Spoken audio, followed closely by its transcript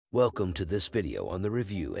Welcome to this video on the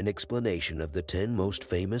review and explanation of the 10 most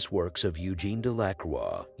famous works of Eugene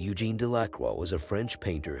Delacroix. Eugene Delacroix was a French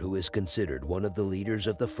painter who is considered one of the leaders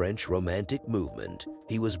of the French Romantic movement.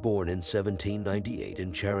 He was born in 1798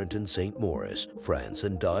 in Charenton-Saint-Maurice, France,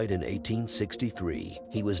 and died in 1863.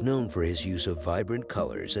 He was known for his use of vibrant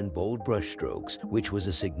colors and bold brushstrokes, which was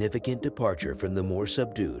a significant departure from the more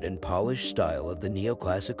subdued and polished style of the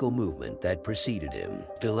Neoclassical movement that preceded him.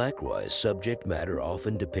 Delacroix's subject matter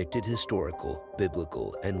often depicted historical,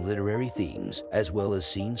 biblical, and literary themes, as well as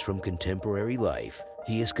scenes from contemporary life.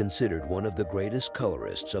 He is considered one of the greatest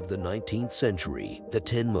colorists of the 19th century. The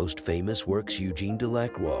 10 most famous works Eugene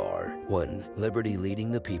Delacroix are: 1. Liberty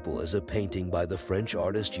Leading the People is a painting by the French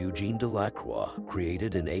artist Eugene Delacroix,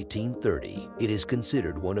 created in 1830. It is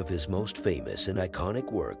considered one of his most famous and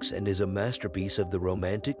iconic works and is a masterpiece of the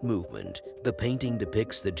Romantic movement. The painting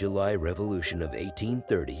depicts the July Revolution of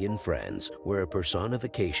 1830 in France, where a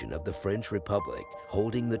personification of the French Republic,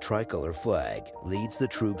 holding the tricolor flag, leads the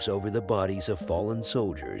troops over the bodies of fallen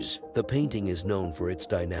soldiers. The painting is known for its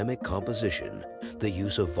dynamic composition, the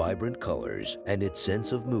use of vibrant colors, and its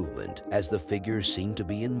sense of movement, as the figures seem to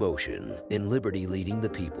be in motion. In Liberty Leading the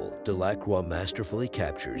People, Delacroix masterfully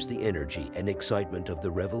captures the energy and excitement of the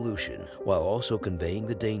revolution, while also conveying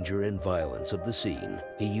the danger and violence of the scene.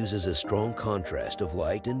 He uses a strong contrast of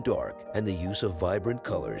light and dark, and the use of vibrant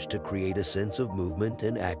colors to create a sense of movement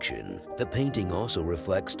and action. The painting also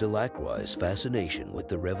reflects Delacroix's fascination with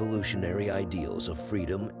the revolutionary ideals of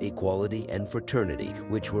freedom, equality, and fraternity,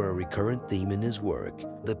 which were a recurrent theme in his work.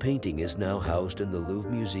 The painting is now housed in the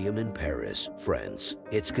Louvre Museum in Paris, France.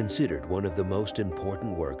 It's considered one of the most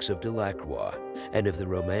important works of Delacroix and of the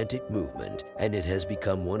Romantic movement, and it has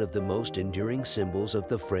become one of the most enduring symbols of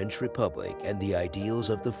the French Republic and the ideals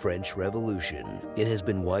of the French Revolution. It has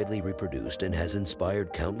been widely reproduced and has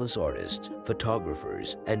inspired countless artists,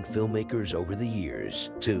 photographers, and filmmakers over the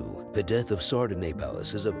years. 2. The Death of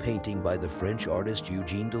Sardanapalus is a painting by the French artist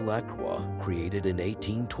Eugene Delacroix, created in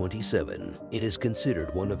 1827. It is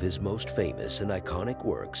considered one of his most famous and iconic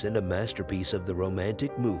works and a masterpiece of the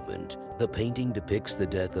Romantic movement. The painting depicts the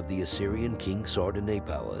death of the Assyrian king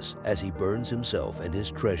Sardanapalus as he burns himself and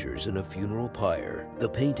his treasures in a funeral pyre. The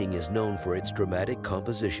painting is known for its dramatic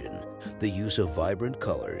composition, the use of vibrant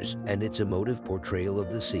colors, and its emotive portrayal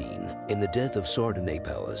of the scene. In The Death of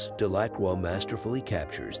Sardanapalus, Delacroix masterfully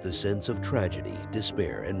captures the sense of tragedy,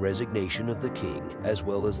 despair, and resignation of the king, as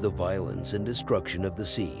well as the violence and destruction of the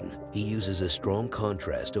scene. He uses a strong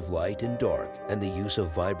contrast of light and dark, and the use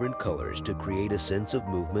of vibrant colors to create a sense of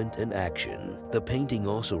movement and action. The painting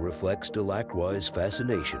also reflects Delacroix's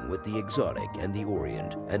fascination with the exotic and the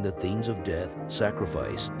Orient, and the themes of death,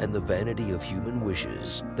 sacrifice, and the vanity of human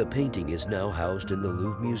wishes. The painting is now housed in the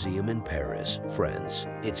Louvre Museum in Paris, France.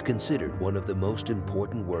 It's considered one of the most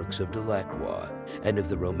important works of Delacroix and of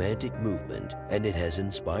the Romantic movement, and it has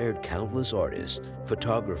inspired countless artists,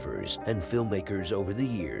 photographers, and filmmakers over the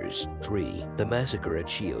years. 3. The Massacre at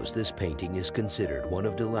Chios. This painting is considered one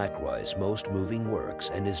of Delacroix's most moving works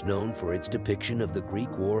and is known for its depiction of the Greek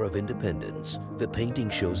War of Independence. The painting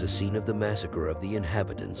shows a scene of the massacre of the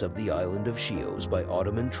inhabitants of the island of Chios by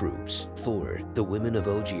Ottoman troops. 4. The Women of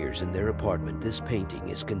Algiers in their apartment. This painting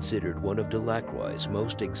is considered one of Delacroix's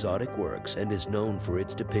most exotic works and is known for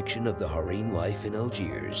its depiction of the harem life in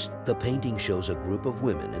Algiers. The painting shows a group of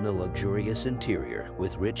women in a luxurious interior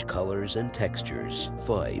with rich colors and textures.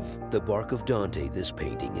 5. The Bark of Dante. This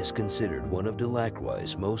painting is considered one of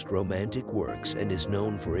Delacroix's most romantic works and is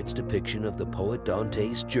known for its depiction of the poet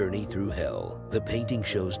Dante's journey through hell. The painting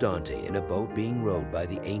shows Dante in a boat being rowed by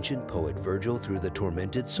the ancient poet Virgil through the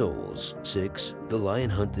tormented souls. 6. The Lion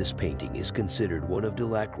Hunt. This painting is considered one of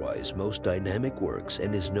Delacroix's most dynamic works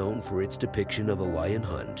and is known for its depiction of a lion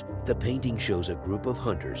hunt. The painting shows a group of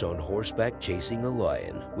hunters on horseback chasing a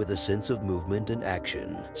lion with a sense of movement and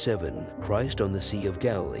action. 7. Christ on the Sea of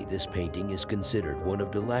Galilee. This painting is considered one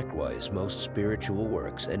of Delacroix's most spiritual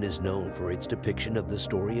works and is known for its depiction of the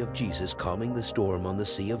story of Jesus calming the storm on the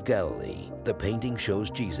Sea of Galilee. The painting shows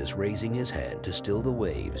Jesus raising his hand to still the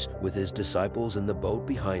waves, with his disciples in the boat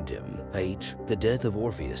behind him. 8. The Death of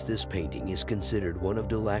Orpheus. This painting is considered one of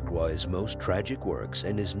Delacroix's most tragic works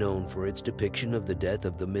and is known for its depiction of the death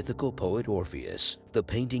of the mythical poet Orpheus. The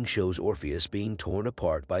painting shows Orpheus being torn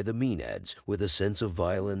apart by the Maenads with a sense of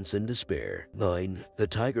violence and despair. 9. The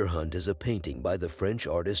Tiger Hunt is a painting by the French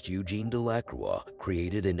artist Eugene Delacroix,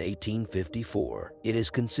 created in 1854. It is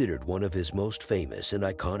considered one of his most famous and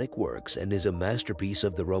iconic works and is a masterpiece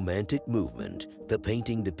of the Romantic movement. The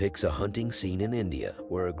painting depicts a hunting scene in India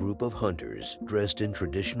where a group of hunters, dressed in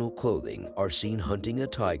traditional clothing, are seen hunting a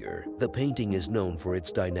tiger. The painting is known for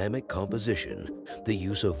its dynamic composition, the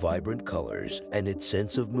use of vibrant colors, and its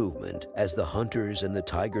sense of movement as the hunters and the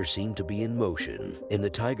tiger seem to be in motion. In The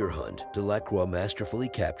Tiger Hunt, Delacroix masterfully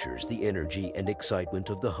captures the energy and excitement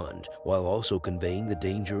of the hunt while also conveying the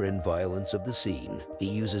danger and violence of the scene. He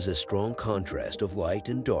uses a strong contrast of light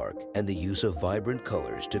and dark and the use of vibrant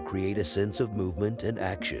colors to create a sense of movement and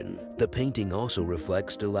action. The painting also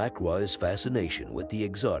reflects Delacroix's fascination with the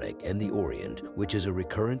exotic and the Orient, which is a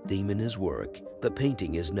recurrent theme in his work. The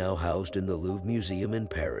painting is now housed in the Louvre Museum in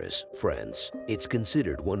Paris, France. It's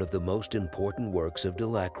considered one of the most important works of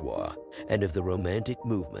Delacroix and of the Romantic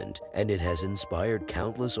movement, and it has inspired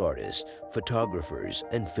countless artists, photographers,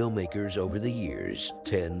 and filmmakers over the years.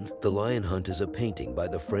 10. The Lion Hunt is a painting by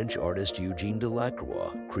the French artist Eugene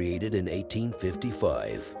Delacroix, created in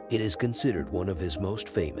 1855. It is considered one of his most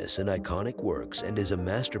famous and iconic works and is a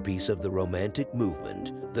masterpiece of the Romantic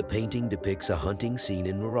movement. The painting depicts a hunting scene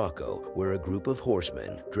in Morocco where a group of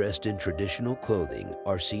horsemen, dressed in traditional clothing,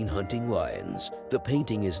 are seen hunting lions. The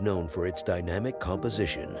painting is known for its dynamic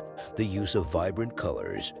composition, the use of vibrant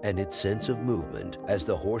colors, and its sense of movement as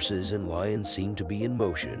the horses and lions seem to be in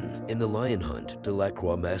motion. In The Lion Hunt,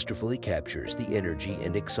 Delacroix masterfully captures the energy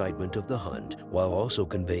and excitement of the hunt while also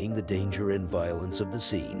conveying the danger and violence of the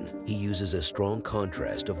scene. He uses a strong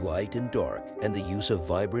contrast of light and dark and the use of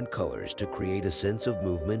vibrant colors to create a sense of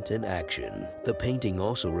movement and action. The painting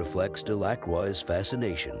also reflects Delacroix's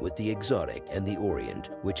fascination with the exotic and the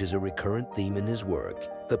Orient, which is a recurrent theme in his work.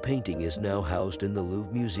 The painting is now housed in the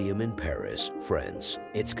Louvre Museum in Paris, France.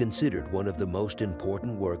 It's considered one of the most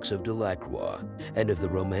important works of Delacroix and of the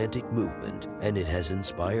Romantic movement, and it has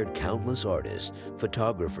inspired countless artists,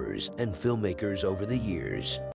 photographers, and filmmakers over the years.